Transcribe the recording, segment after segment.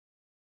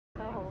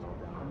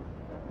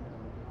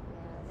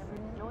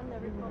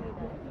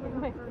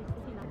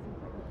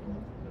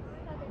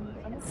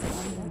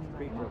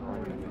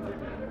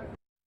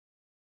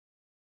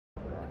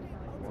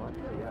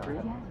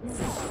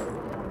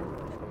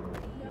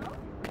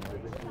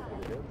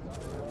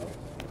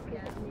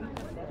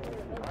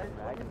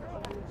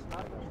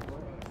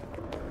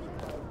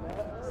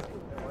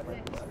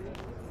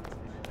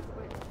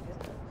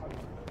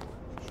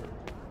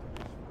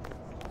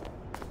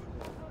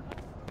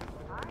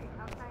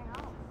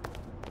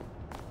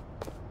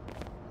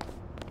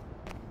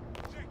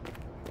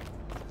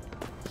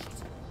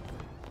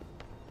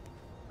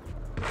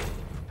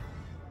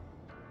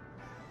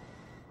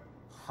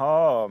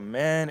Oh,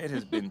 man, it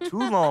has been too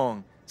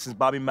long since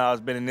Bobby Miles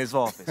been in this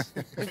office.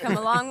 We've come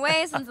a long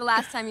way since the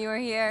last time you were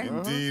here.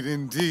 Indeed,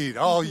 indeed.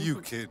 All you,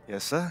 kid.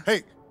 Yes, sir.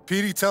 Hey,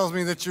 Petey tells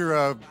me that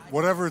your,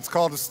 whatever it's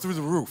called is through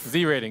the roof.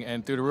 Z rating,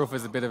 and through the roof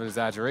is a bit of an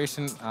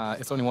exaggeration.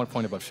 It's only 1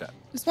 point above Shep.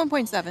 It's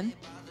 1.7,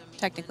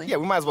 technically. Yeah,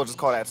 we might as well just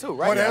call that too,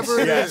 right? Whatever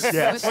it is.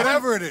 Yes.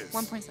 Whatever it is.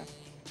 1.7.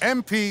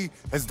 MP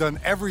has done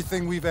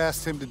everything we've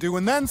asked him to do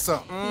and then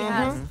some.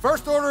 Yes.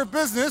 First order of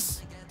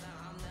business,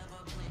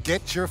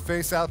 get your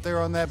face out there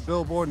on that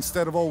billboard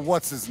instead of old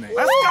what's-his-name.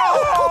 Let's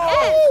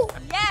go!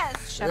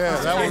 Yes. Yeah,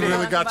 that one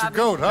really got your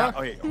goat, huh?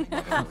 Oh, yeah.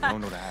 I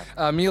don't know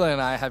that. Mila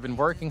and I have been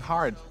working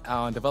hard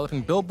on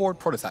developing billboard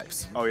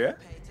prototypes. Oh, yeah?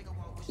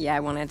 Yeah, I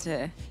wanted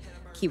to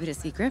keep it a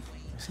secret.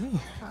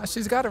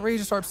 She's got a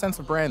razor-sharp sense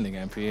of branding,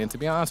 MP, and to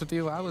be honest with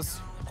you, I was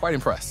quite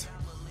impressed.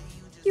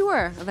 You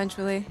were,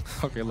 eventually.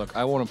 Okay, look,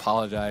 I won't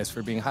apologize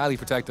for being highly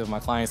protective of my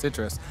client's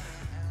interests.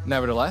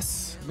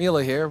 Nevertheless,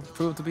 Mila here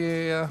proved to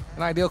be an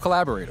ideal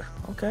collaborator.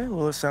 Okay,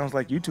 well, it sounds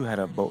like you two had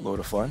a boatload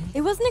of fun.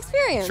 It was an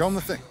experience. Show him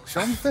the thing. Show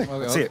him the thing. Okay,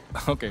 Let's see it.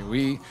 Okay,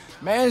 we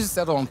managed to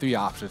settle on 3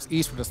 options,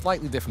 each with a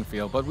slightly different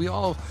feel, but we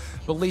all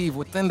believe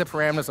within the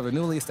parameters of the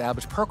newly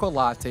established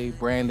Perco-Latte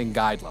branding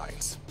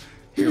guidelines.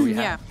 Here we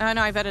have. Yeah,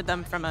 no, I vetted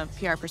them from a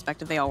PR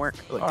perspective. They all work.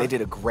 Look, they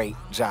did a great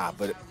job,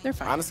 but They're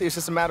fine. honestly, it's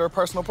just a matter of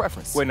personal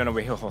preference. Wait, no,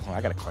 wait, hold on.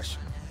 I got a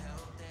question.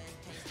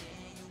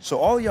 So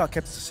all y'all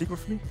kept this a secret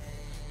from me?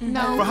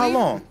 No. For how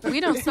long? We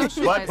don't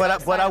socialize.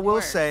 But I will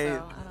work, say so I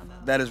don't know.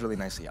 that is really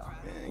nice of y'all.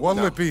 One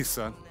lip piece,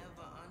 son.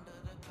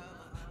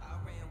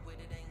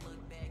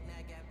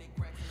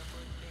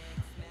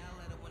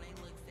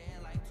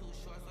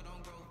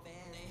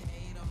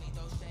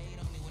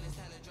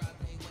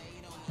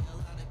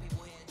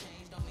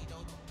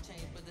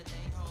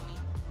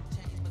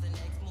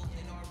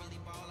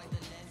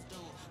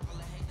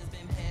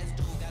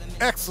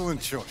 Excellent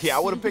choice. Yeah, I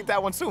would have picked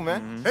that one too,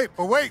 man. Hey,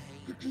 but wait,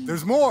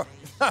 there's more.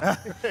 I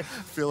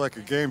feel like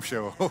a game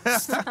show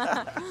host.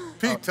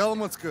 Pete, tell them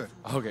what's good.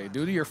 Okay,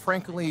 due to your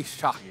frankly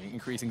shocking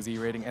increasing Z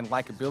rating and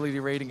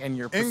likability rating and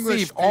your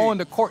English perceived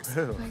on-the-court, It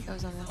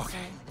goes on this side.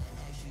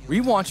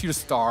 we want you to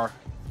star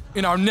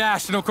in our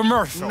national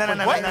commercial. No.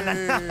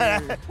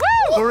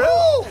 For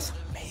real?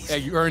 Yeah,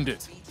 you earned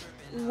it.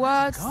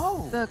 What's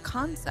the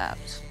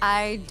concept?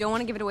 I don't want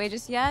to give it away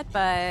just yet,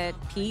 but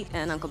Pete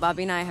and Uncle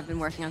Bobby and I have been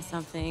working on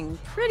something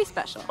pretty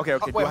special. Okay,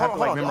 do Wait, I have to, hold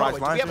like, on, memorize Do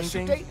we lines have or a shoot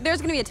anything? date?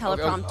 There's going to be a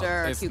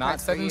teleprompter or It's cue not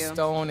cards for set in you.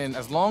 stone, and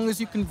as long as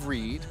you can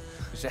read,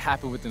 it should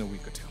happen within a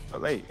week or 2.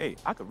 Oh, hey,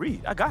 I could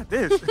read. I got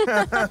this.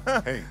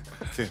 Hey,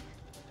 kid,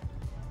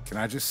 can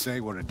I just say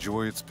what a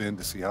joy it's been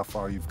to see how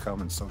far you've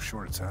come in so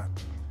short a time?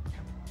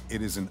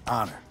 It is an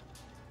honor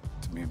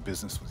to be in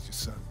business with your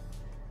son.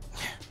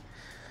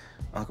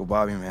 Uncle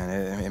Bobby, man,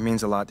 it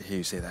means a lot to hear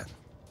you say that.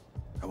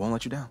 I won't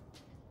let you down.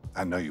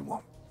 I know you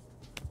won't.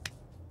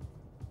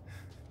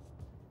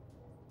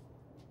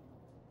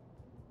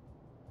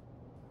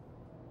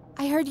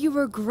 I heard you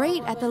were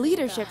great at the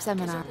leadership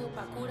seminar.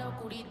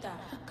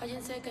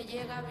 Cállense que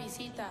llega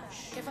visita.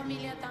 Qué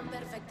familia tan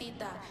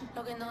perfectita.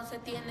 Lo que no se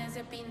tiene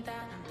se pinta.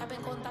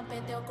 Tapen con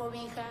tapete o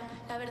cobija.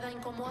 La verdad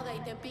incomoda y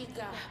te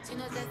pica. Si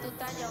no es de tu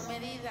talla o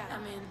medida.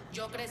 Amén.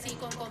 Yo crecí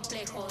con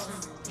complejos.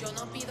 Yo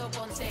no pido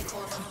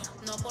consejos.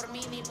 No por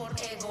mí ni por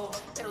ego.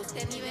 Pero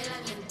usted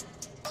nivela ni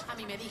a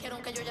mí me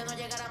dijeron que yo ya no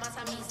llegara más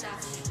a misa.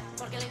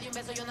 Porque le di un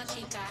beso yo a una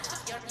chica.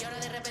 Y ahora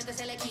de repente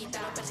se le quita.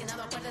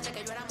 Persinado, acuérdese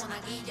que yo era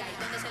monaguilla. Y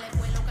donde se le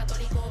fue lo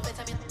católico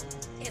pensamiento.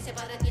 Ese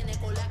padre tiene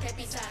cola que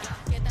pisar.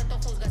 Que tanto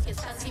juzga si es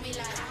tan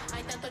similar.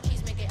 Hay tanto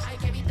chisme que hay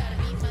que evitar.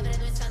 Mi madre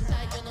no es santa,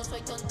 yo no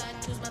soy tonta.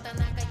 Chusma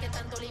tanaca y que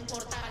tanto le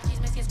importa. Al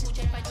chisme si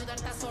escucha y para ayudar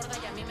está sorda.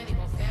 Y a mí me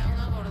dijo fea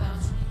una gorda.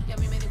 Y a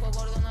mí me dijo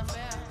gorda una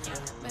fea.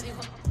 Me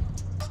dijo,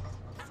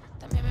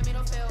 también me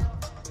miro feo.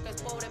 Que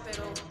es pobre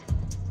pero...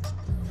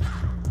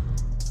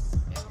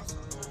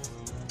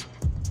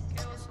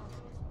 Qué oso.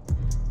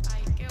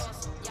 Ay, qué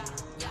oso. Ya,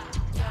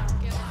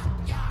 qué oso.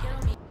 Quiero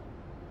mi...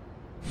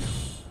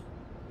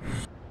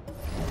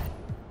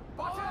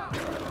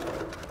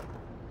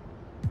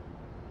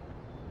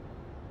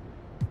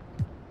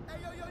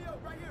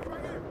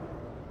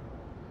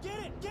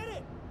 Get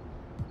it!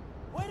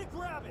 Way to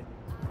grab it!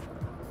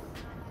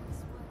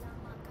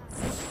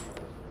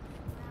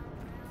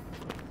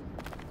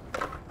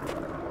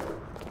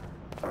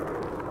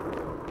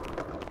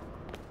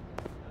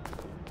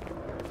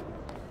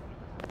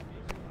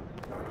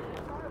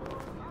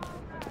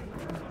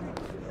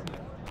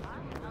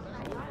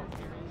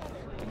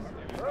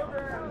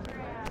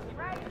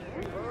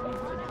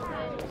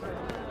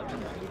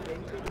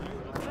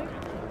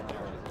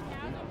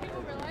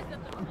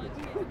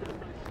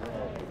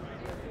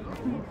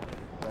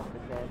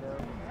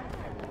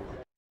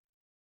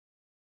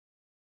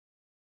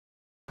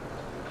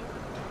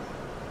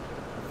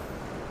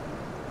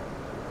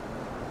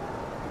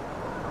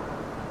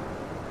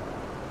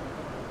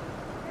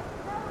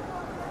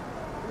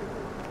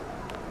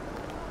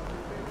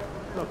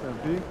 What's up,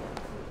 MD?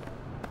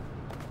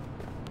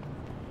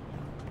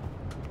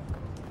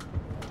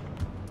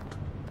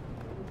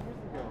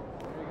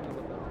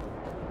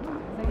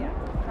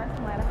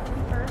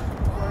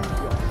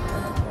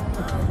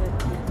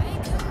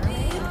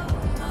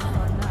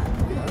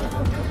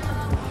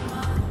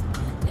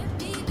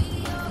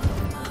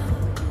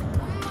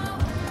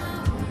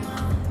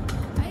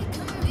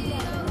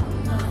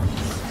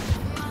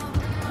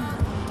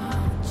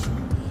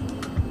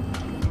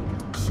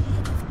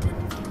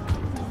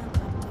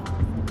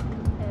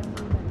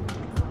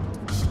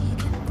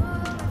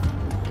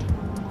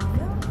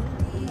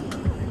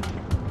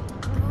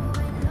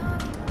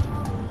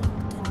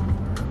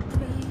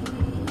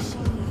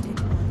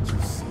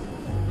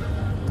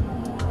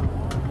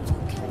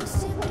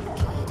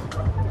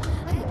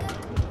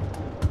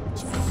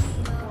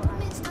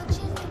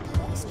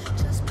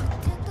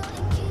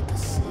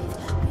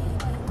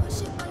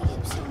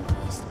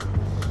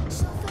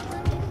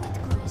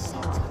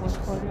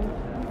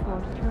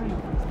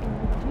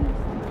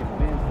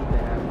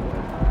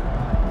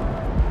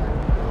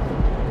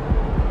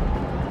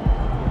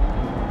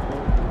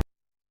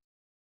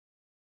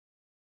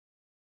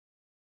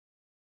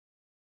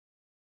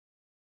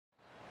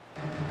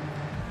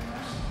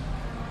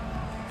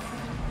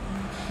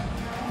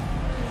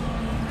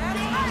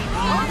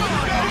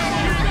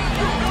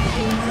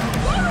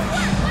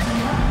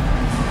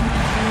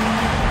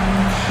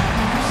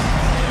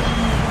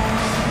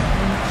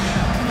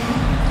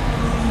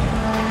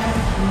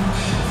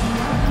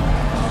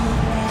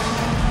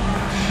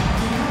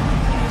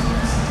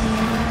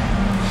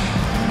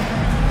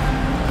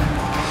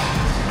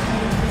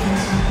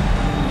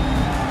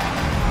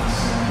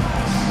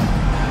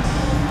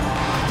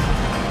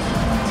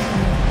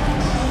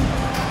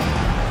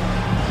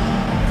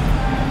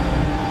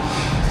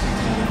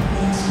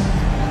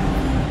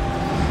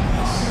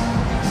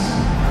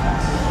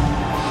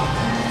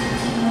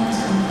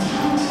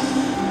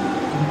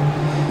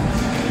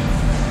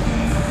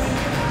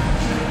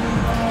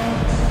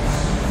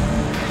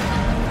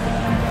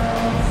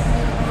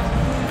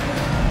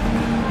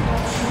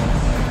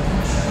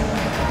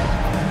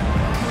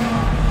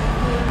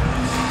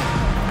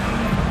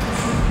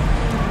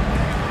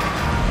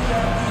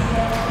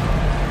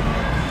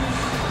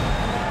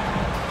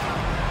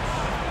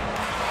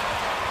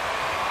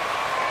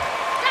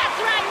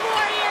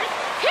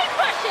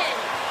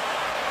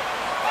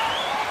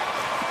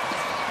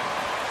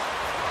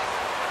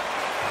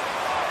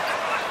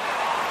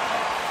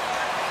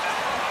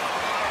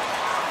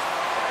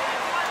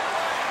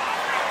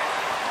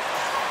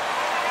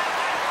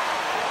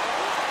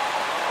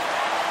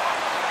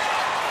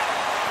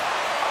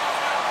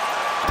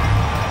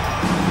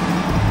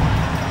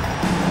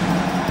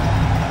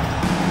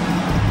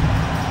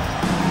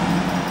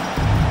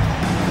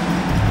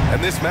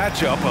 This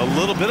matchup a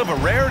little bit of a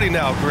rarity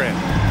now, Grant.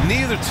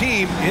 Neither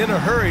team in a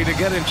hurry to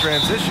get in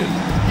transition.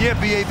 Yeah,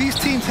 BA, these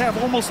teams have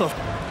almost a...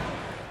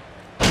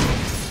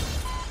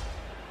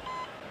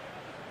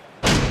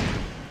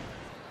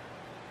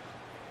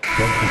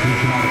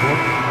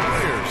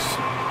 Players.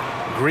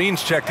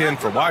 Green's checked in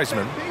for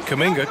Wiseman.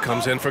 Kuminga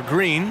comes in for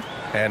Green.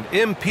 And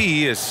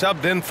MP is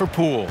subbed in for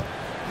Poole.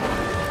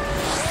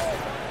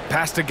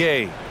 Pass to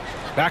Gay.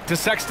 Back to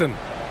Sexton.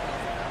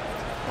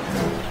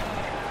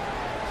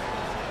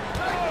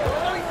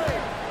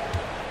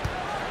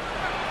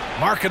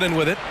 Markkanen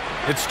with it.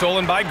 It's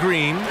stolen by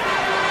Green.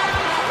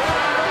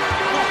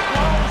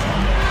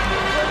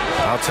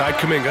 Outside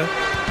Kuminga.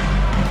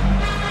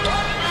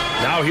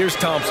 Now here's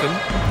Thompson.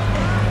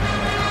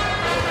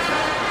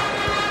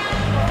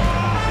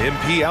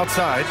 MP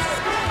outside.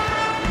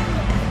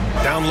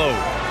 Down low.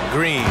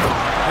 Green.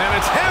 And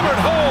it's hammered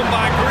home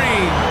by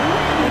Green.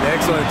 An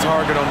excellent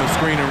target on the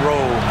screen and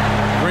roll.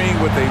 Green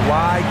with a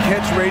wide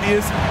catch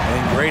radius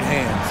and great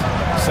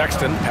hands.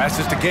 Sexton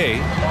passes to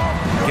Gay.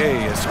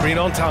 Gay, a screen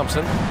on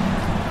Thompson.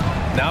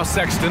 Now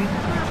Sexton.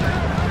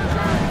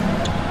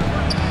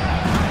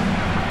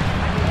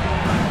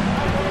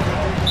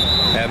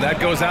 And that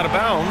goes out of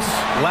bounds.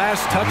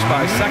 Last touch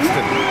by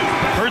Sexton.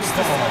 Hurts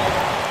the ball.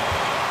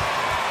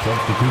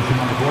 Substitution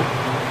on the board.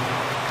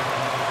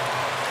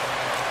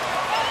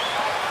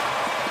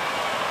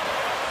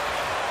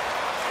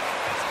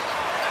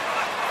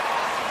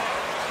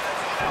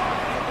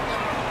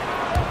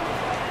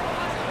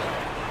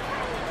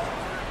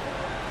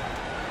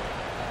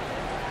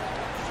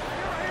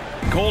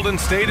 Golden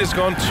State has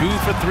gone 2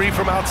 for 3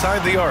 from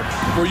outside the arc.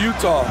 For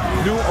Utah,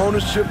 new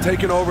ownership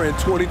taking over in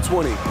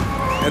 2020.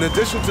 In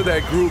addition to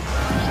that group,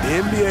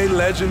 NBA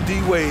legend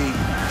D-Wade.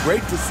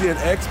 Great to see an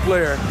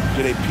ex-player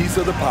get a piece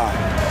of the pie.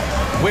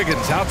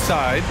 Wiggins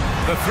outside.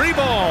 The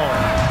 3-ball.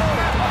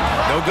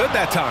 No good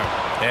that time.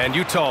 And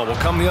Utah will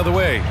come the other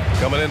way.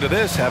 Coming into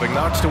this, having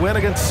notched a win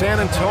against San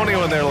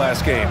Antonio in their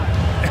last game.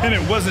 And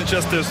it wasn't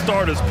just their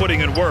starters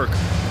putting in work.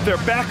 Their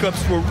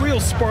backups were real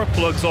spark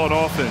plugs on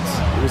offense.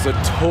 It was a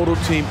total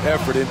team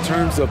effort in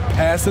terms of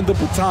passing the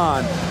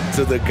baton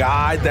to the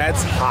guy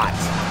that's hot.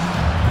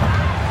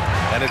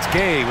 And it's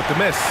Gay with the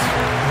miss.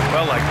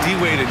 Well, like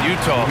D-Wade in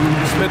Utah,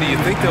 Smitty, you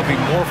think there'll be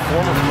more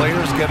former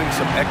players getting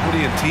some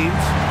equity in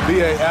teams?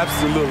 BA,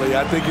 absolutely.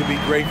 I think it'd be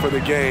great for the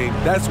game.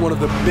 That's one of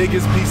the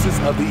biggest pieces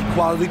of the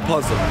equality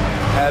puzzle,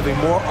 having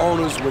more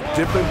owners with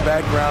different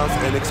backgrounds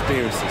and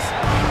experiences.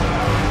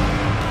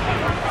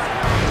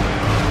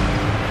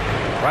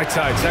 Right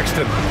side,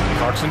 Sexton.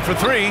 Clarkson for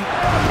three.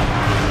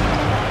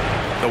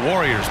 The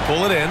Warriors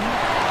pull it in.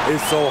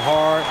 It's so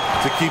hard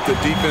to keep the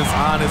defense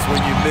honest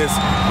when you miss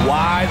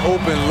wide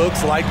open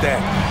looks like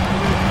that.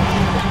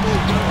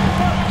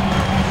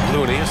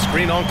 Looney, a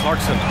screen on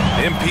Clarkson.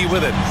 MP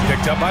with it.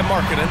 Picked up by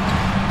Markkanen.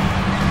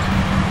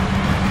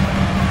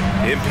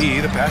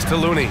 MP, the pass to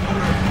Looney.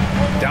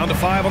 Down to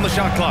 5 on the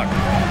shot clock.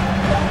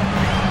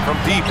 From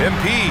deep,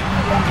 MP.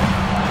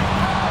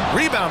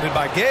 Rebounded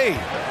by Gay.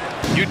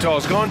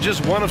 Utah's gone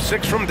just 1 of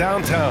 6 from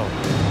downtown.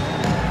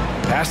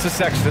 Pass to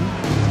Sexton.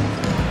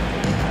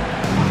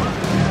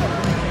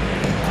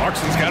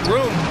 Clarkson's got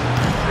room.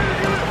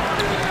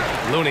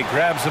 Looney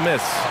grabs a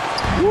miss.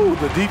 Woo,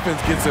 the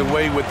defense gets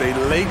away with a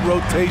late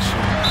rotation.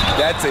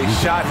 That's a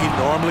shot he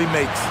normally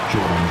makes.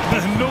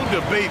 No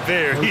debate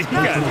there. He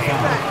got it.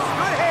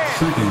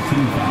 Second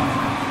team foul.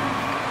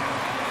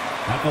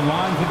 At the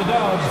line for the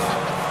Dubs.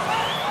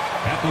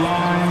 At the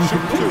line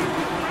for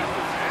 2.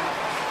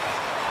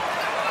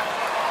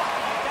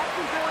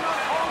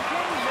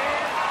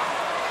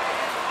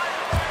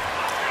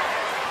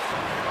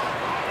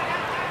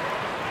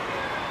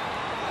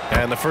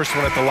 And the first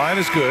one at the line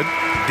is good.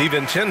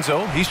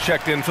 DiVincenzo, he's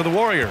checked in for the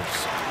Warriors.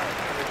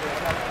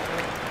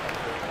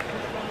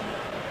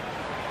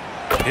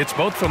 Hits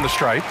both from the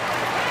stripe.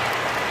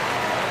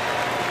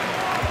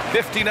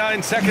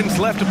 59 seconds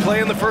left to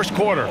play in the first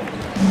quarter.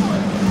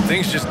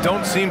 Things just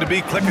don't seem to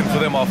be clicking for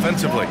them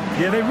offensively.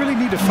 Yeah, they really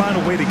need to find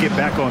a way to get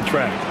back on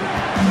track.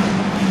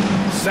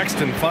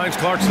 Sexton finds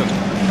Clarkson.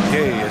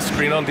 Gay, a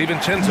screen on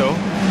DiVincenzo.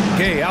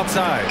 Gay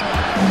outside.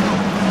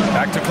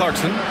 Back to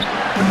Clarkson.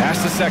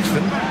 Pass to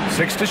Sexton.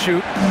 6 to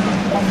shoot.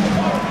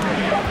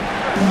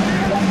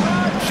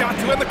 Shot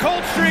to end the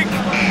cold streak.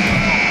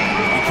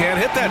 He can't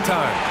hit that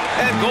time.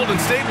 And Golden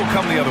State will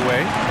come the other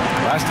way.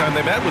 Last time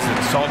they met was in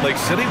Salt Lake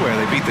City, where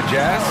they beat the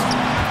Jazz.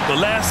 The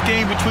last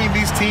game between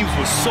these teams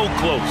was so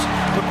close,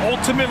 but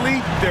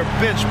ultimately their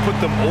bench put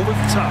them over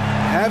the top.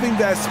 Having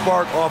that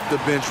spark off the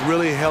bench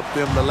really helped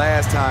them the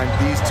last time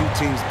these two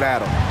teams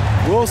battled.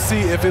 We'll see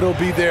if it'll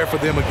be there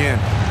for them again.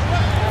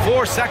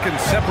 4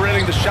 seconds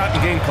separating the shot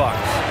and game clocks.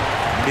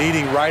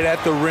 Meeting right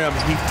at the rim,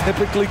 he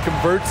typically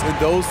converts in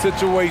those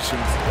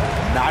situations.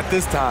 Not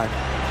this time.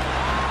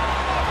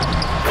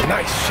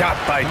 Nice shot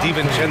by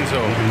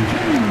DiVincenzo.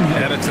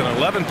 And it's an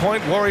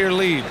 11-point Warrior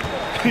lead.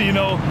 You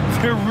know,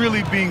 they're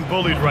really being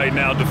bullied right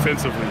now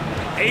defensively.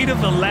 8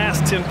 of the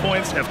last 10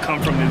 points have come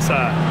from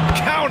inside.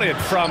 Counted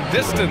from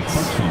distance.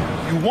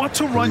 You want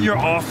to run your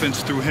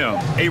offense through him,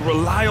 a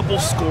reliable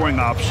scoring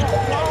option.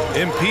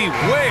 MP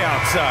way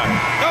outside.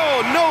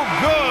 Oh, no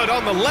good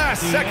on the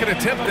last second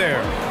attempt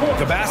there.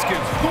 The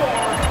basket.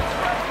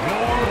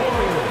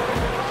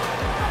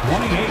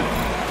 28.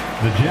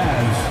 The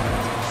Jazz.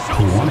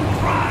 20.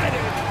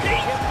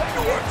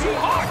 You work too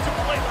hard to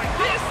play like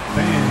this.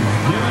 Fans,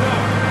 give it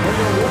up for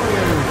the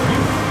Warriors.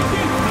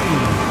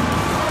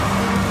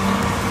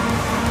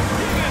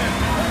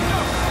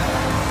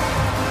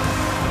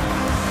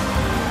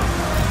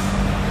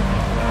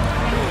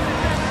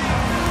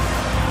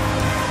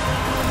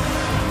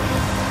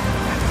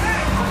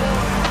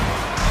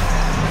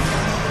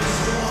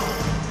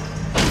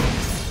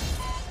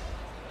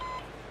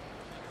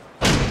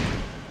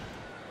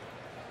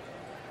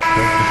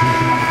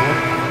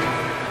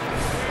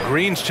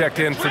 Green's checked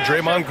in for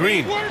Draymond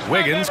Green.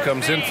 Wiggins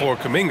comes in for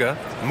Kuminga.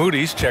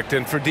 Moody's checked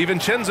in for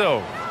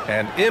DiVincenzo.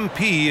 And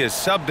MP is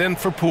subbed in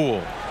for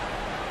Poole.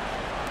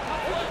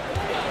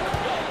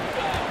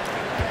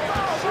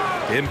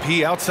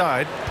 MP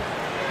outside.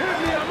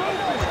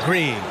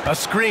 Green, a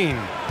screen.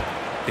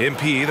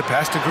 MP, the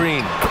pass to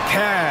Green.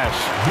 Cash.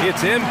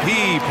 It's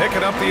MP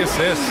picking up the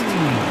assist.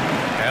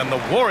 And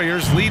the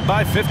Warriors lead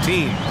by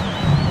 15.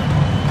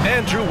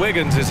 Andrew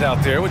Wiggins is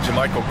out there with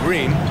JaMychal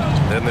Green.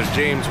 Then there's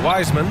James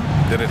Wiseman.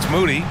 Then it's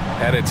Moody.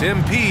 And it's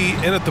MP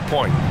in at the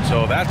point.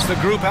 So that's the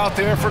group out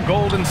there for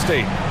Golden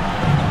State.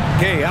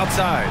 Gay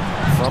outside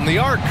from the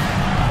arc.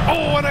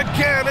 Oh, and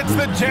again, it's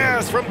the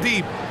Jazz from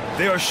deep.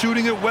 They are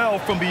shooting it well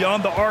from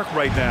beyond the arc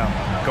right now.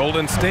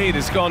 Golden State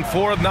has gone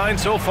 4 of 9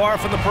 so far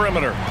from the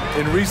perimeter.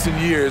 In recent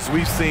years,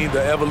 we've seen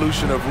the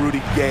evolution of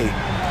Rudy Gay.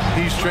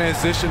 He's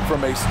transitioned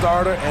from a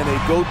starter and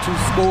a go-to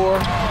scorer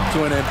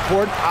to an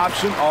important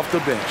option off the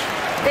bench.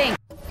 Thanks.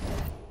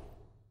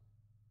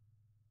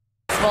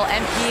 Well,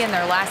 MP in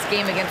their last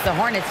game against the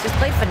Hornets just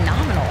played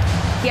phenomenal.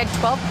 He had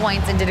 12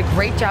 points and did a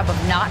great job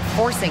of not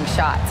forcing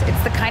shots.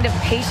 It's the kind of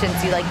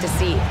patience you like to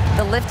see.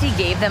 The lift he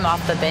gave them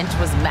off the bench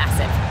was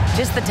massive.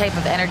 Just the type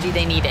of energy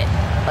they needed.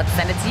 Let's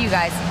send it to you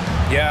guys.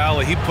 Yeah,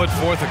 Ali, he put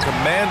forth a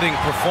commanding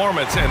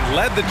performance and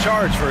led the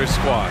charge for his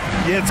squad.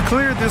 Yeah, it's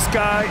clear this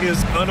guy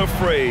is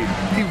unafraid.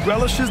 He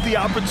relishes the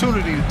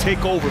opportunity to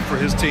take over for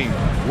his team.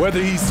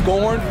 Whether he's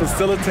scoring,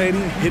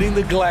 facilitating, hitting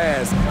the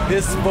glass,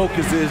 his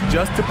focus is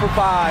just to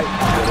provide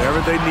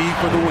whatever they need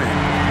for the win.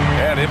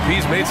 And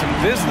MP's made some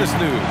business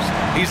news.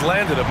 He's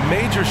landed a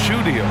major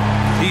shoe deal.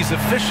 He's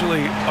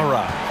officially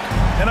arrived.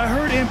 And I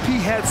heard MP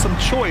had some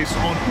choice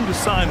on who to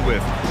sign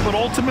with, but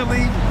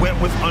ultimately went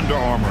with Under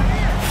Armour.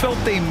 Felt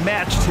they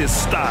matched his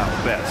style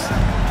best.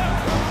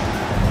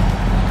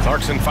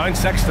 Clarkson finds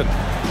Sexton.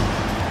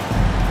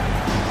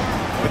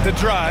 With the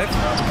drive.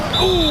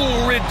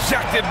 Ooh,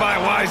 rejected by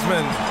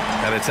Wiseman.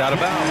 And it's out of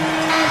bounds.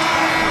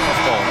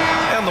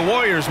 And the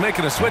Warriors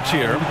making a switch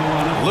here.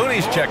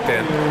 Looney's checked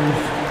in.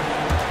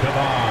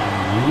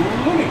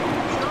 Looney.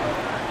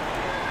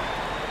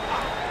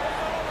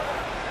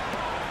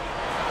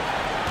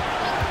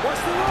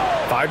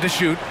 5 to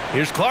shoot.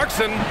 Here's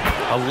Clarkson.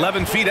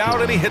 11 feet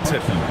out, and he hits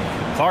it.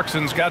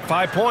 Clarkson's got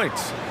 5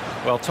 points.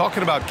 Well,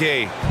 talking about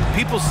Gay,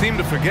 people seem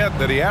to forget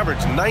that he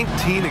averaged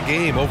 19 a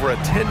game over a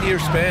 10-year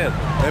span.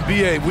 And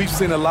B.A., we've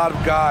seen a lot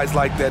of guys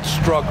like that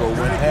struggle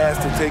when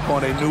asked to take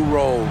on a new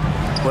role.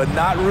 But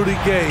not Rudy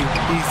Gay.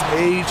 He's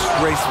aged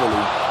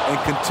gracefully and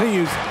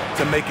continues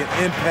to make an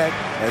impact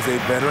as a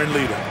veteran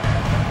leader.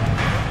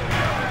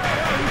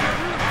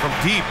 From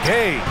deep,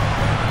 Gay.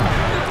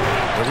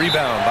 The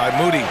rebound by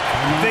Moody.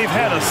 They've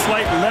had a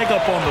slight leg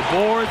up on the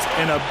boards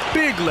and a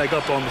big leg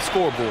up on the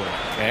scoreboard.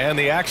 And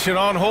the action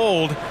on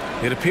hold.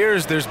 It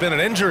appears there's been an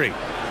injury.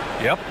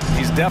 Yep,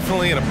 he's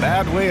definitely in a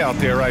bad way out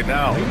there right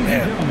now.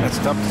 Man, that's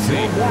tough to see.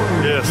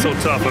 Yeah, so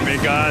tough. I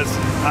mean, guys,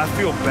 I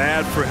feel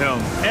bad for him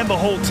and the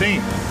whole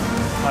team.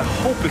 I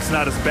hope it's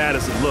not as bad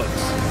as it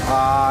looks.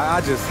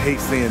 I just hate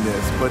seeing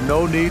this, but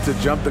no need to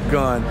jump the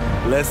gun.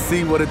 Let's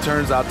see what it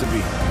turns out to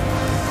be.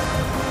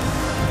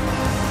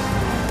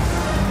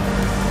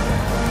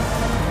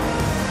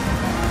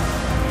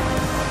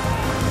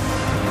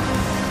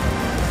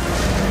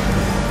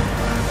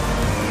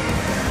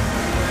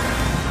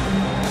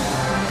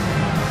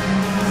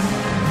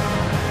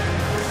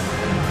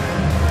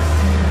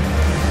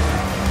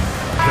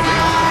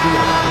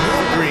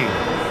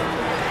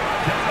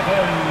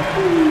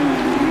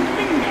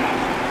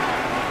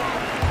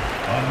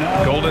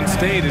 Golden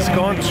State has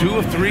gone 2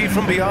 of 3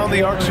 from beyond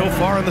the arc so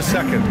far in the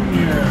second.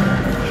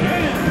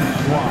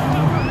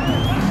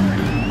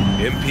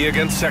 MP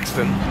against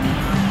Sexton.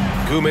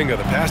 Kuminga,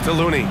 the pass to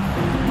Looney.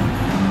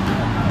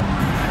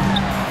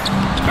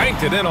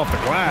 Banked it in off the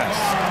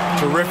glass.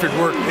 Terrific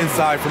work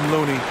inside from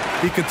Looney.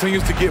 He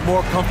continues to get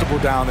more comfortable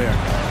down there.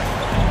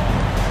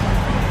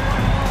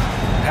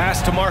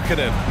 Pass to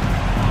Markkanen.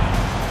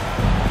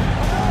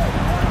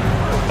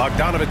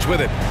 Bogdanovich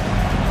with it.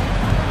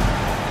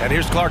 And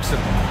here's Clarkson.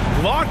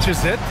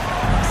 Launches it.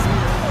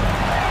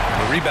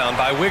 The rebound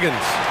by Wiggins.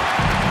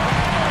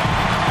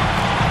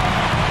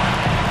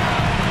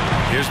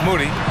 Here's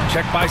Moody.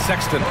 Checked by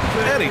Sexton.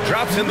 And he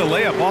drops in the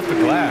layup off the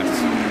glass.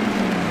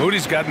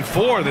 Moody's gotten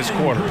 4 this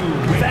quarter.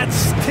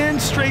 That's 10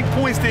 straight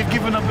points they've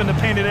given up in the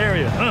painted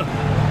area.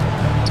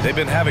 They've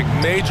been having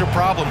major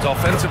problems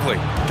offensively.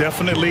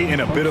 Definitely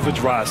in a bit of a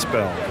dry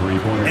spell.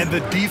 And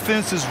the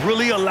defense is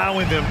really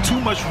allowing them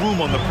too much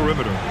room on the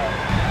perimeter.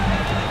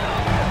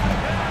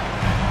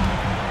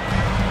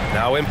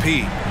 Now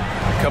MP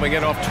coming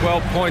in off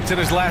 12 points in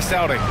his last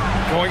outing.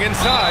 Going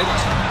inside.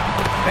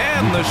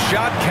 And the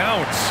shot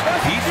counts.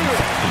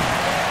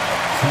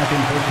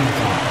 Second personal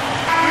foul.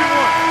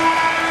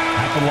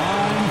 At the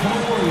line for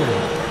the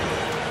Warriors.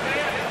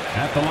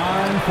 At the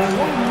line for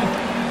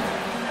 1.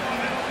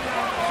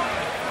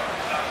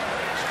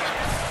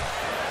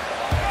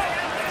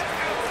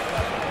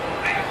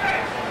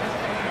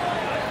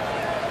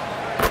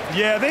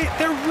 Yeah,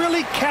 they're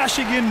really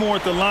cashing in more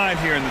at the line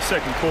here in the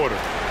second quarter.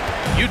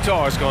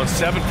 Utah has gone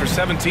 7 for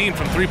 17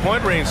 from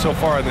three-point range so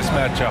far in this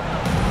matchup.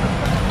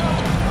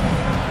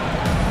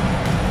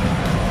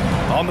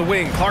 On the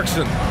wing,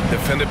 Clarkson,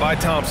 defended by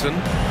Thompson,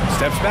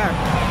 steps back.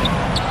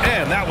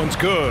 And that one's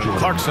good.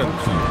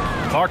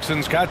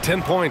 Clarkson's got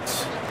 10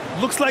 points.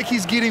 Looks like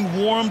he's getting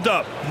warmed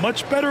up.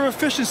 Much better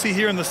efficiency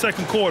here in the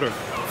second quarter.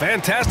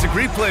 Fantastic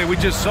replay we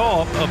just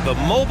saw of the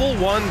Mobile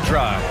 1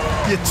 drive.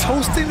 You're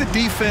toasting the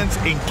defense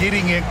and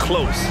getting in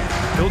close.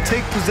 He'll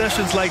take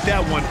possessions like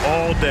that one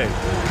all day.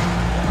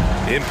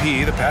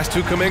 MP, the pass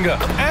to Kuminga,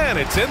 and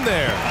it's in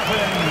there.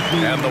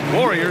 And the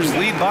Warriors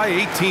lead by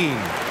 18.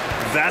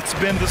 That's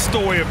been the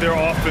story of their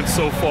offense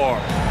so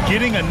far,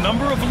 getting a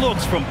number of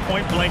looks from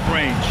point-blank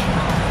range.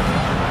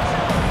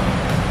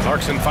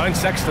 Clarkson finds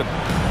Sexton.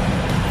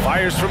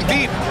 Fires from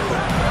deep.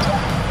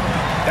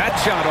 That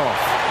shot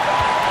off.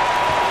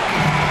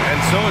 And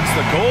so it's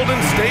the Golden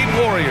State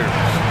Warriors.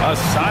 A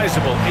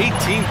sizable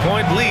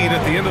 18-point lead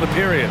at the end of the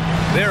period.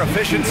 Their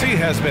efficiency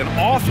has been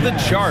off the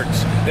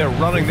charts. They're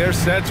running their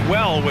sets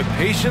well with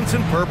patience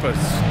and purpose.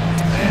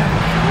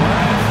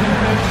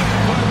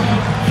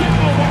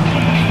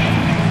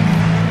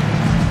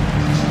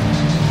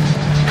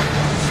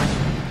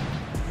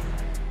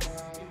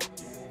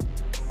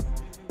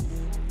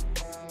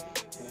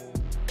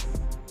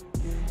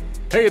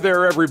 Hey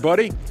there,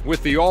 everybody.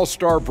 With the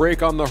All-Star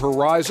break on the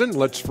horizon,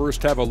 let's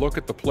first have a look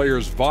at the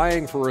players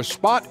vying for a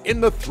spot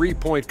in the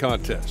three-point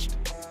contest.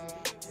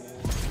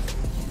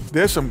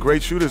 There's some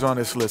great shooters on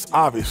this list,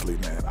 obviously,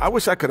 man. I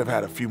wish I could have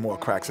had a few more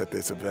cracks at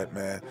this event,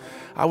 man.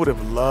 I would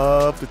have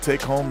loved to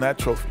take home that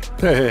trophy.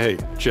 Hey,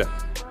 Chet.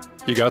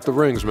 You got the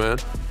rings, man.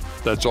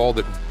 That's all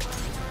that...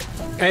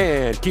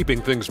 And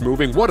keeping things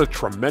moving, what a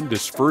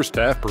tremendous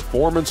first-half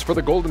performance for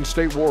the Golden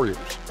State Warriors.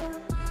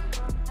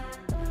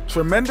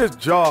 Tremendous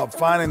job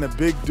finding the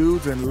big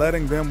dudes and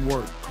letting them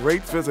work.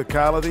 Great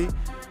physicality,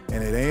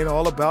 and it ain't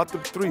all about the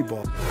three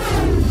ball.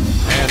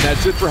 And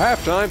that's it for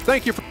halftime.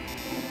 Thank you for...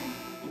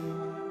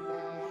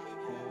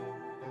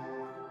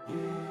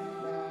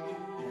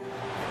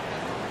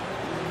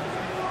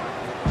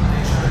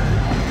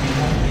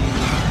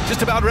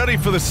 Just about ready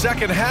for the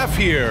second half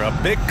here. A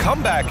big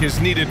comeback is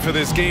needed for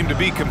this game to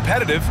be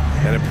competitive,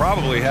 and it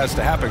probably has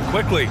to happen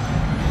quickly.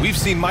 We've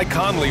seen Mike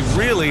Conley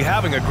really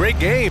having a great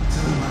game.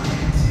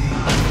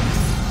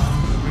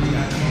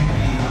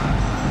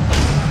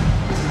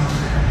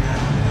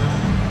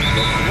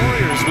 The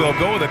Warriors will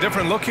go with a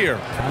different look here.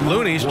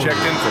 Looney's checked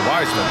in for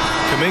Wiseman.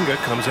 Kuminga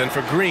comes in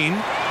for Green.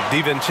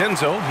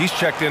 DiVincenzo, he's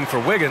checked in for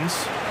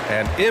Wiggins.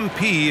 And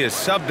MP is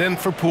subbed in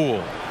for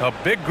Poole. A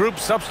big group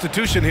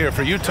substitution here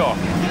for Utah.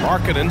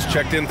 Markkanen's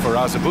checked in for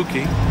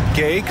Azubuike.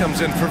 Gay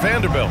comes in for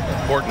Vanderbilt.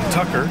 Horton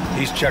Tucker,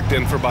 he's checked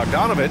in for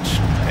Bogdanovich.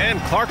 And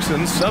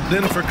Clarkson subbed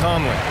in for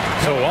Conley.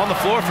 So on the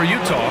floor for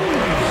Utah,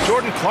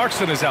 Jordan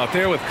Clarkson is out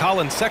there with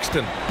Colin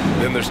Sexton.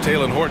 Then there's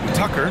Talen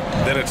Horton-Tucker.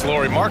 Then it's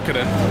Lauri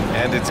Markkanen.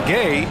 And it's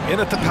Gay in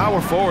at the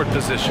power forward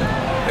position.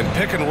 And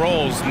pick and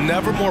rolls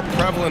never more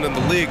prevalent in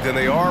the league than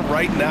they are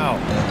right now.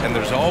 And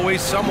there's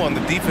always someone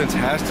the defense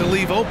has to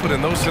leave open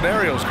in those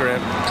scenarios,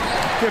 Grant.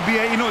 Yeah,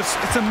 B.A., you know,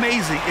 it's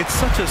amazing. It's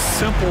such a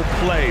simple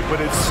play, but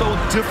it's so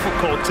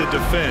difficult to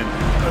defend,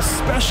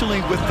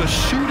 especially with the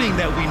shooting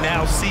that we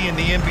now see in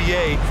the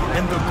NBA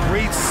and the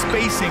great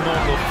spacing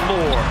on the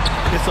floor.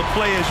 It's a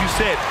play, as you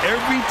said,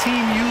 every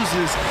team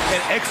uses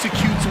and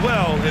executes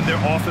well in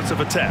their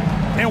offensive attack.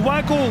 And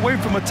why go away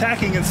from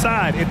attacking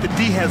inside if the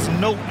D has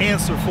no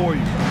answer for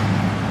you?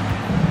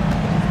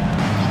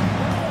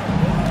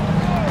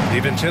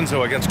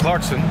 DiVincenzo against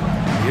Clarkson.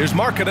 Here's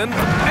Markkanen,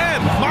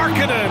 and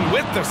Markkanen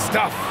with the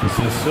stuff.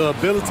 The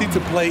ability to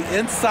play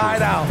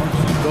inside out.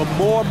 The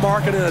more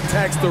Markkanen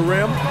attacks the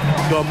rim,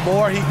 the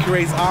more he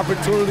creates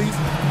opportunities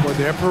for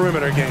their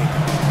perimeter game.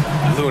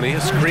 Looney,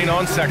 a screen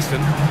on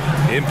Sexton.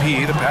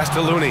 MP, the pass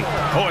to Looney.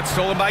 Oh, it's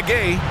stolen by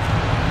Gay.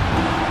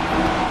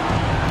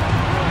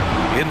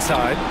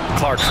 Inside,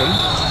 Clarkson.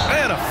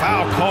 And a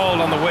foul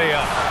called on the way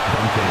up.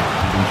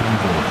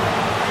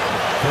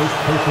 First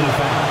personal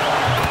foul.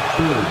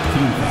 Third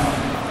team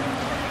foul.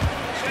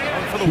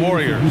 For the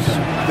Warriors.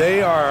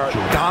 They are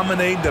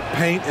dominating the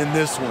paint in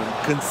this one.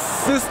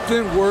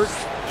 Consistent work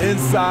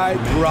inside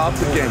throughout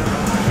the game.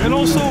 And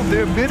also,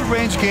 their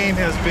mid-range game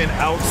has been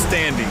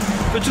outstanding.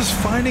 They're just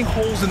finding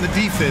holes in the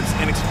defense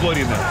and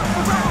exploiting them.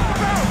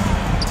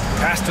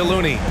 Pass to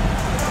Looney.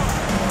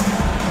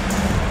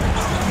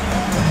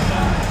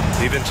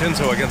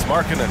 DiVincenzo against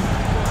Markkanen.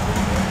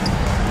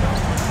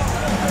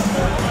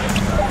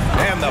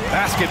 And the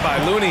basket by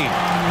Looney.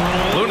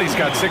 Looney's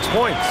got 6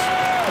 points.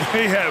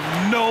 They have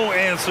no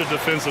answer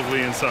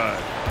defensively inside.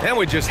 And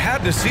we just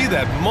had to see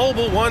that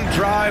mobile one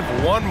drive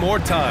one more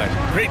time.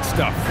 Great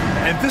stuff.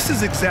 And this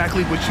is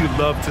exactly what you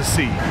love to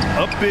see.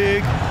 Up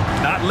big,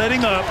 not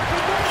letting up,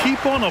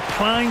 keep on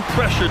applying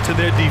pressure to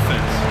their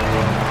defense.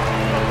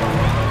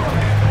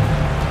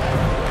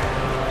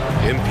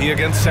 MP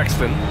against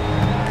Sexton.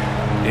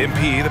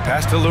 MP, the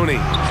pass to Looney.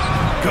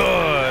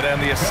 Good,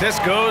 and the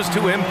assist goes to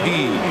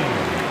MP.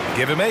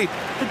 Give him 8.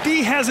 The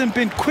D hasn't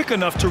been quick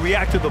enough to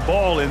react to the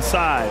ball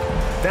inside.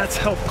 That's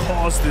helped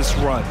cause this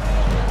run.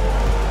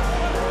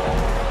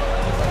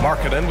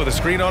 Markkanen with a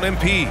screen on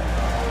MP.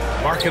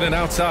 Markkanen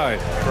outside.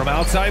 From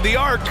outside the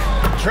arc.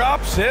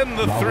 Drops in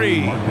the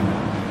 3.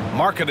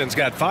 Markkanen's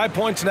got 5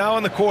 points now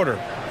in the quarter.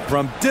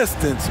 From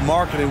distance,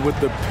 Markkanen with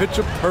the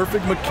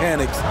picture-perfect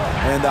mechanics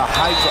and the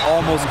height to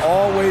almost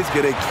always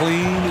get a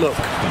clean look.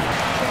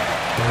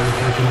 Third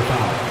personal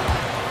foul.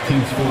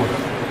 Team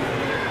score.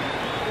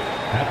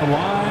 At the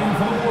line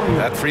for the Warriors.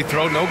 That free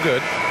throw no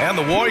good. And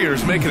the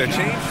Warriors making a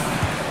change.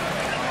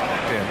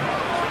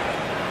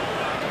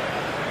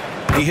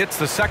 He hits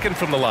the second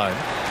from the line.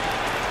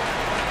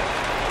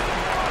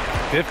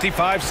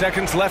 55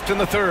 seconds left in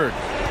the third.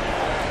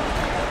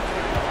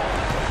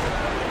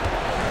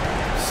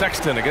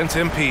 Sexton against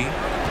MP.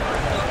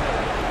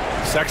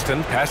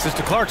 Sexton passes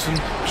to Clarkson.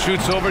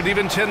 Shoots over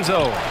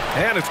DiVincenzo.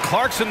 And it's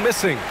Clarkson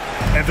missing.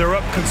 And they're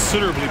up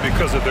considerably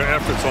because of their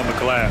efforts on the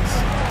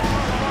glass.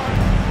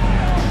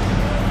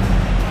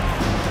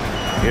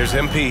 Here's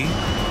MP.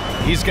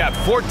 He's got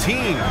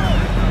 14.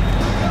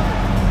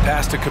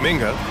 Pass to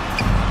Kuminga.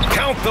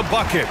 Count the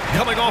bucket.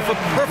 Coming off a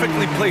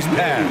perfectly placed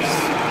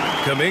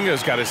pass.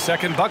 Kuminga's got his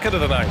second bucket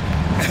of the night.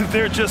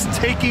 They're just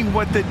taking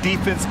what the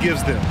defense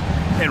gives them.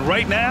 And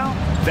right now,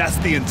 that's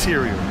the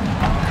interior.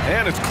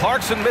 And it's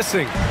Clarkson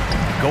missing.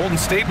 Golden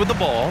State with the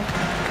ball.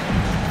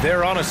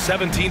 They're on a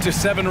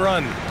 17-7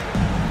 run.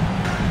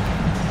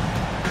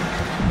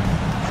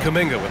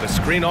 Kuminga with a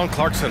screen on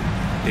Clarkson.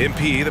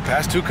 MP, the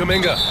pass to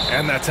Kuminga,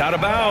 and that's out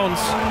of bounds.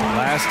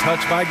 Last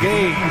touch by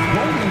Gay.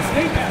 Golden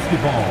State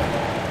basketball.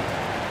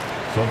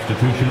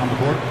 Substitution on the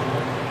court.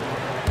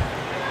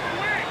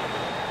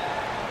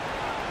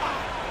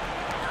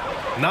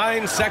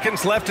 9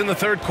 seconds left in the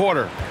third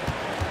quarter.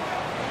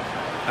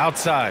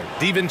 Outside,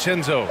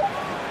 DiVincenzo.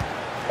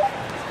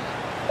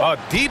 A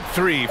deep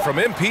three from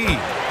MP.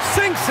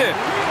 Sinks it.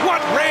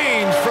 What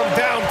range from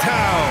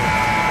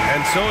downtown.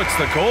 And so it's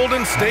the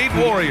Golden State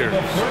Warriors.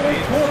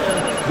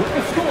 With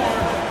the score,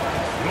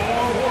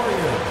 your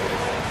Warriors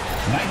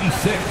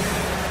 96,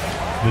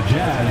 the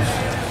Jazz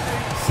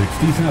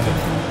 67.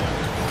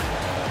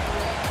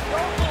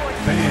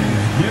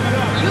 Fans, give it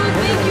up. You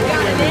think you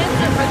got an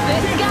answer for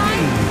this guy?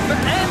 For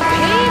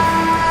MVP?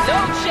 No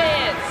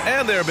chance.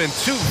 And there have been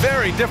two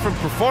very different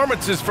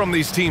performances from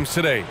these teams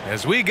today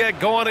as we get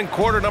going in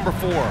quarter number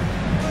 4.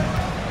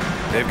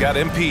 They've got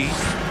MP.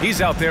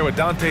 He's out there with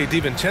Dante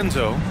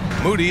DiVincenzo.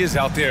 Moody is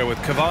out there with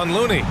Kevon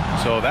Looney.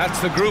 So that's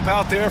the group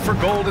out there for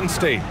Golden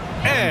State.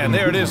 And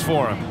there it is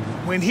for him.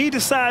 When he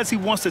decides he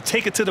wants to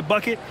take it to the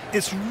bucket,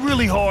 it's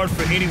really hard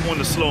for anyone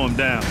to slow him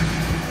down.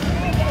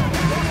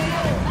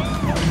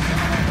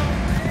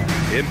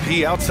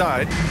 MP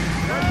outside.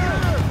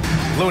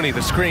 Looney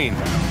the screen.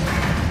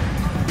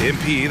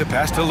 MP the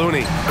pass to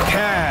Looney.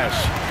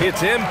 Cash.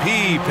 It's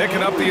MP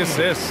picking up the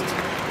assist.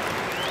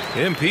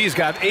 MP's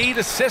got 8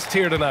 assists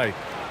here tonight.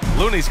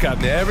 Looney's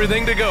gotten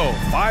everything to go.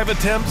 5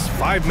 attempts,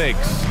 5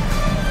 makes.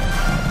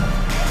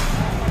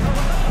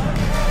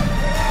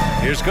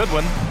 Here's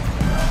Goodwin.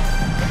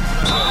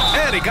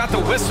 And he got the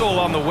whistle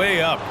on the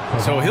way up.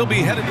 So he'll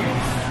be headed to...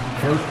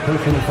 First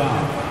personal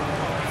foul.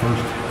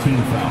 First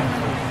team foul.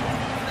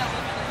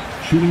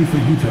 Shooting for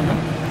Utah.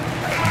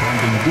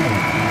 Brandon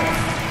Goodwin.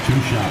 2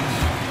 shots.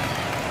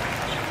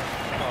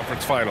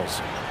 Conference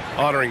Finals.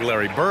 Honoring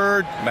Larry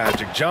Bird,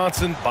 Magic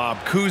Johnson, Bob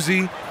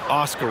Cousy,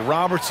 Oscar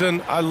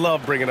Robertson. I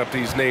love bringing up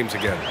these names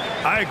again.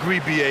 I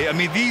agree, B.A. I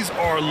mean, these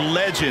are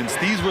legends.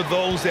 These were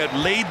those that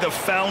laid the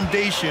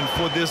foundation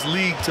for this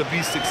league to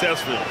be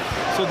successful.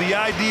 So the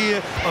idea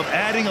of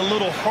adding a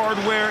little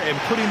hardware and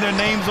putting their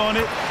names on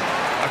it,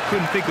 I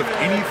couldn't think of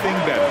anything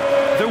better.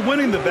 They're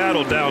winning the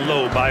battle down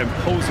low by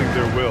imposing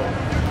their will.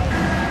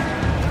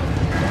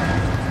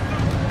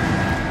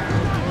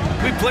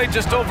 We played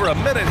just over a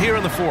minute here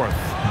in the fourth.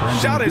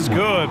 Shot is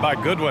good by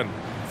Goodwin.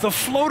 The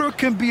floater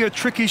can be a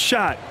tricky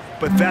shot,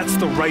 but that's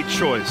the right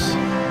choice.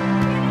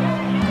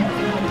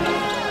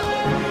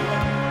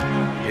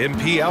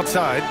 MP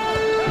outside.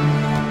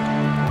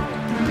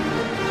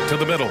 To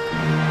the middle.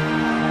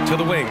 To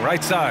the wing,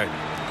 right side.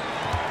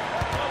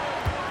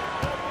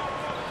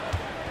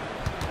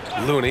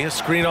 Looney, a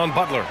screen on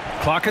Butler.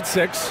 Clock at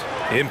 6.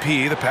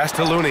 MP, the pass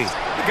to Looney.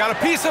 Got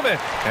a piece of it,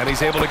 and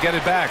he's able to get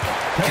it back.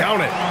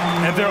 Count it.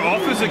 And their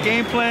offensive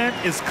game plan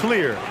is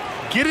clear.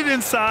 Get it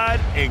inside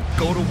and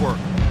go to work.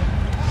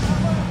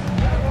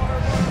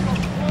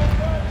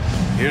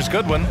 Here's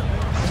Goodwin.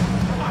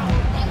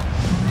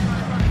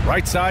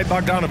 Right side,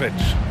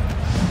 Bogdanovich.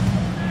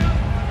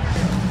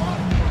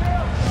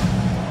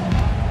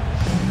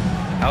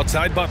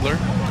 Outside, Butler.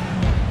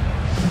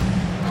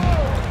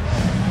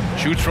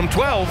 Shoots from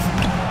 12.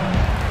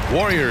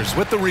 Warriors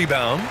with the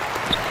rebound.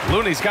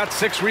 Looney's got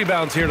 6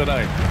 rebounds here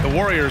tonight. The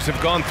Warriors have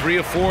gone 3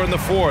 of 4 in the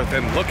fourth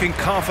and looking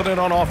confident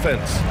on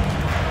offense.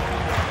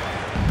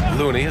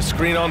 Looney, a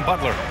screen on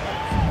Butler.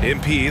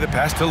 MP, the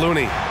pass to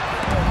Looney.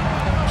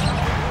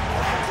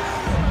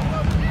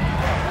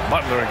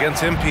 Butler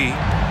against MP.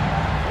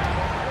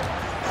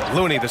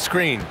 Looney, the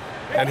screen.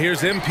 And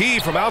here's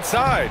MP from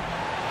outside.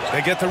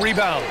 They get the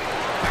rebound.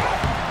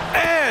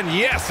 And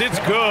yes, it's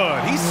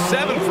good. He's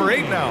 7 for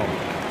 8 now.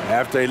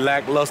 After a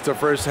lackluster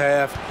first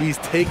half, he's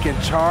taken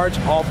charge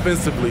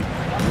offensively.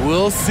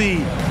 We'll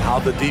see how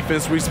the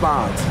defense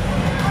responds.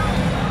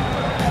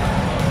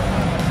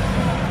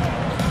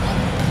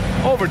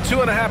 Over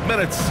 2.5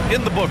 minutes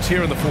in the books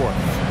here in the fourth.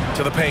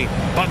 To the paint,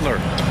 Butler,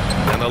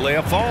 and the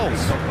layup falls.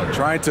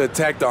 Trying to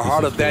attack the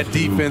heart of that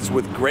defense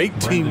with great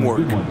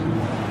teamwork.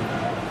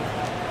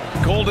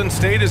 Golden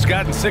State has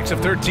gotten 6 of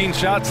 13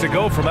 shots to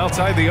go from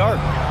outside the arc.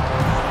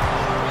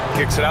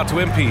 Kicks it out to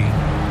MP.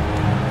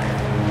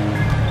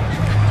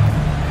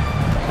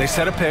 They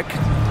set a pick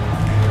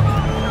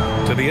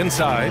to the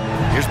inside.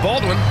 Here's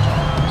Baldwin.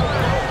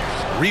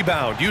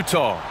 Rebound,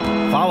 Utah.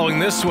 Following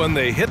this one,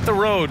 they hit the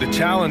road to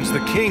challenge the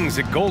Kings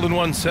at Golden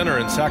One Center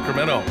in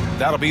Sacramento.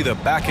 That'll be the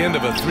back end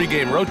of a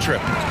 3-game road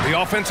trip. The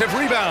offensive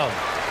rebound.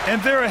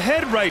 And they're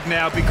ahead right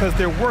now because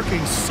they're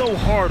working so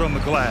hard on the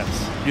glass.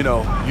 You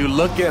know, you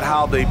look at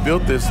how they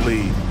built this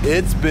lead.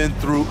 It's been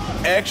through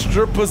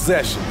extra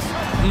possessions.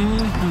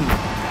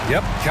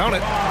 Yep, count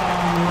it.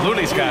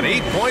 Looney's got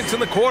 8 points in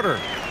the quarter.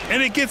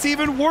 And it gets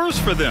even worse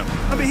for them.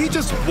 I mean, he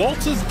just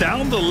waltzes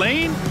down the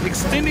lane,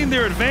 extending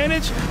their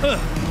advantage.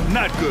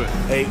 Not good.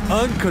 An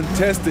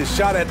uncontested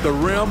shot at the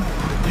rim,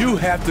 you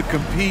have to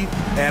compete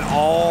at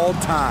all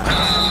times.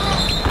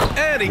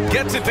 And And he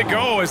gets it to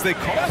go as they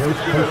call First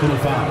personal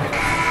foul.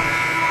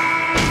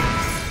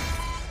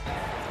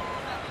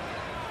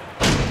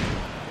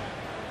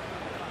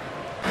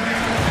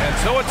 And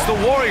so it's the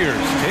Warriors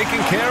taking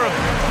care of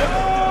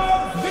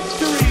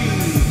Victory!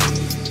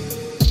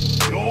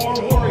 Your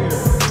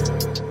Warriors,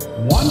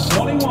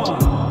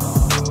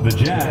 121. The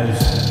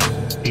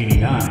Jazz,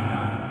 89.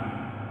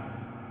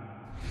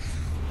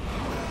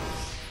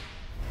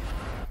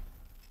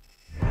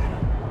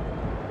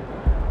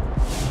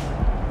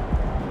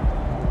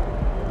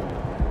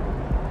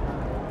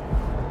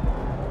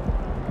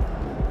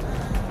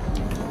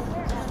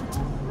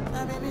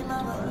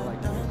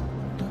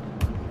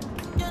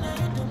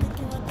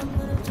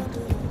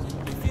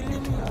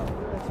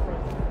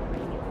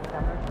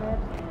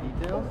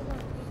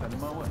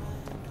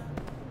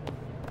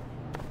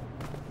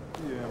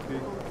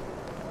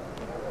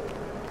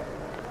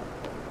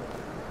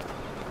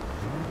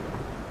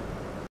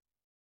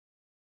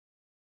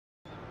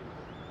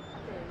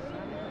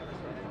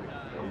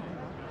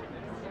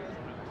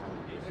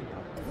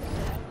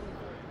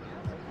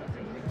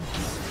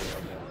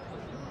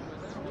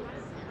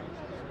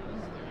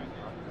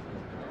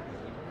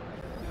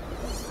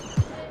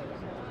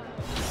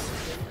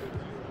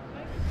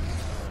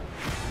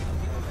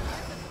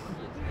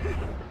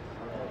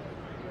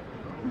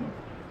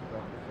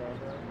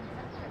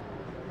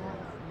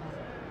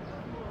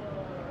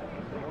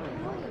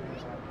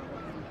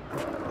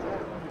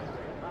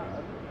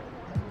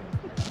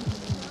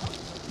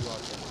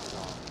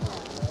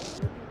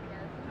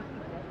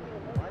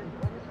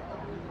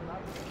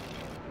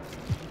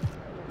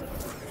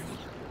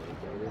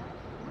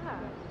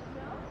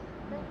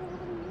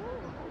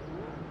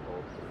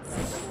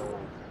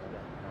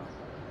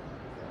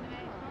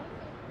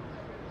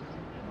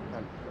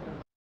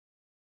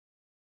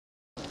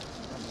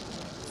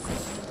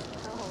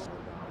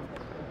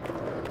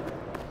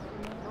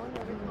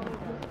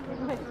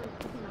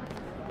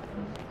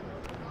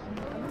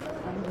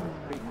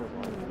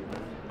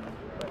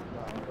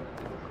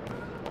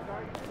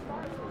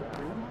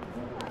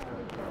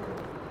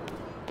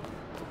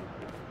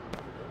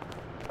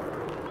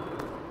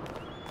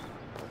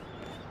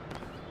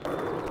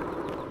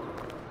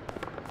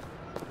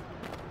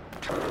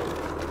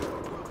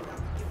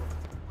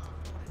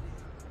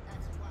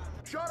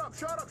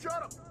 Shut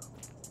up!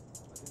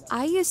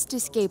 I used to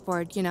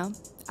skateboard, you know.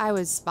 I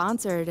was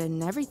sponsored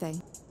and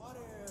everything.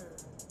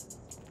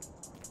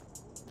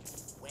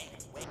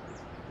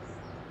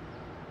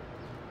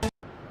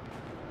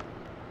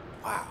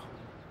 Wow.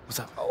 What's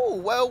up? Oh,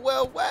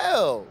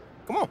 well.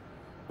 Come on.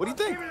 What do you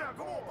think?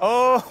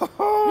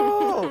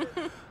 Oh,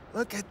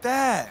 look at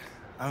that.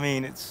 I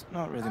mean, it's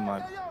not really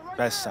my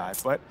best side,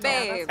 but...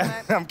 Babe.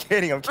 I'm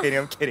kidding.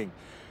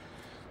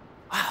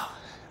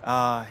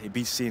 Wow. It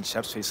beats seeing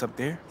Shep's face up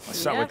there. Let's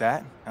start with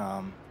that.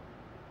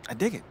 I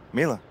dig it.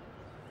 Mila,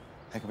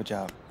 heck of a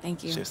job.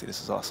 Thank you. Seriously,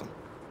 this is awesome.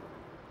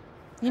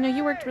 You know,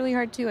 you worked really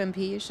hard too,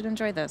 MP. You should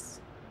enjoy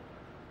this.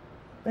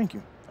 Thank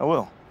you. I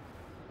will.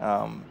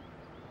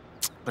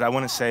 But I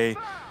want to say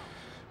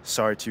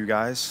sorry to you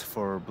guys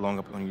for blowing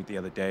up on you the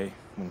other day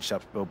when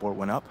Shep's billboard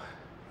went up.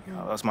 You know,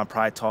 that was my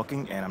pride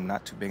talking, and I'm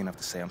not too big enough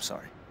to say I'm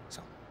sorry.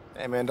 So.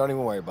 Hey, man, don't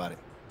even worry about it.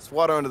 It's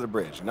water under the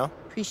bridge, you know?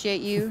 Appreciate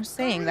you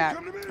saying that.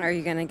 Are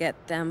you gonna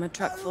get them a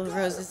truck full of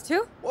roses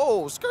too?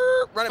 Whoa,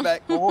 skirt, run it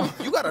back.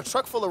 You got a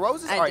truck full of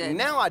roses? I All right, did.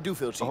 now I do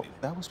feel cheated. Oh,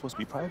 that was supposed to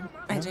be private?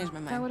 I changed my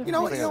mind. You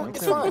know what?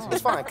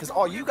 It's fine, because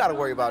all you got to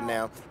worry about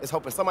now is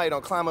hoping somebody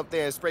don't climb up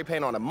there and spray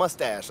paint on a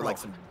mustache or like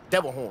some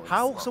devil horns.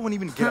 How someone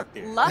even get up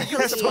there? Luckily,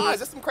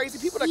 There's some crazy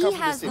people that he come from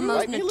the has city, the most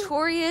right, Mila?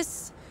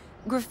 notorious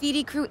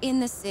graffiti crew in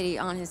the city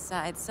on his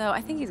side, so I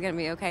think he's gonna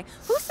be okay.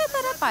 Who set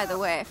that up, by the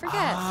way? I forget.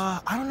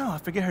 I don't know. I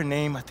forget her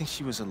name. I think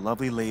she was a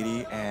lovely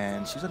lady,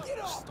 and she was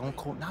a stone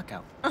cold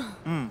knockout. Are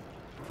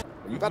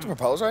you about to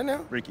propose right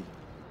now? Ricky.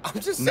 I'm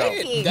just No.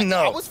 saying.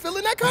 No. I was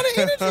feeling that kind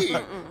of energy.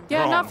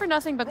 Yeah, Wrong. not for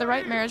nothing, but the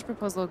right marriage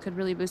proposal could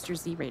really boost your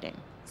Z rating.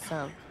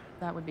 So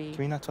that would be...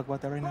 Can we not talk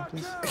about that right now,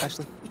 please?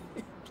 Ashley?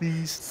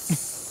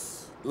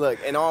 Please? Look,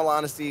 in all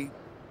honesty,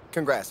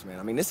 congrats, man.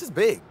 I mean, this is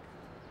big.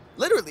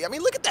 Literally, I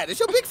mean, look at that.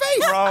 It's your big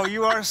face. Bro,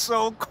 you are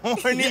so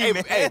corny,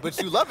 man. Hey,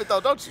 but you love it, though,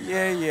 don't you?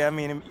 Yeah. I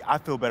mean, I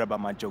feel better about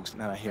my jokes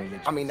now that I hear you.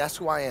 I mean, that's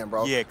who I am,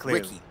 bro. Yeah,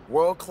 clearly. Ricky,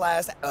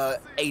 world-class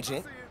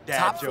agent, Dad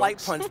top jokes.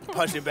 flight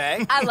punching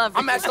bag. I love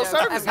I'm at your Ricky's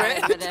jokes. service,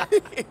 I've gotta man.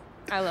 admit it.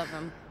 I love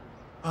him.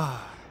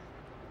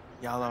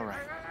 Y'all all right?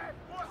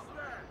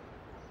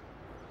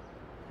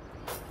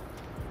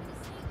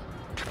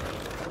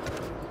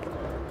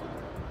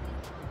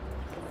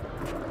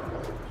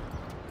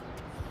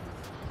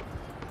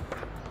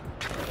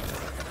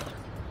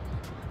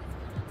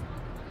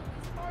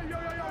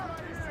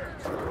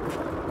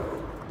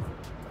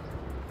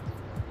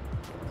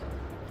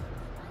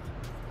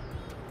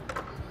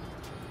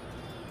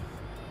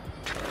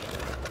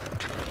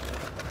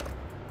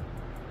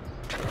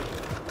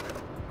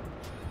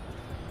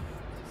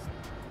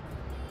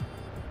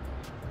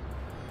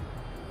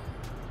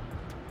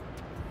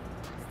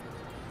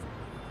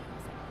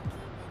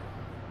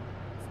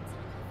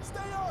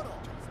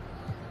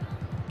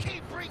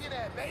 Keep bringing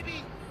that,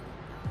 baby.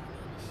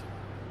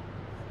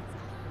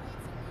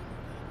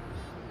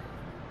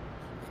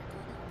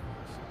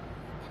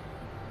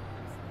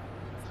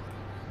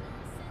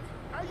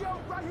 Hey, yo,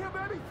 right here,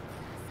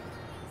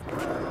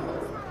 baby.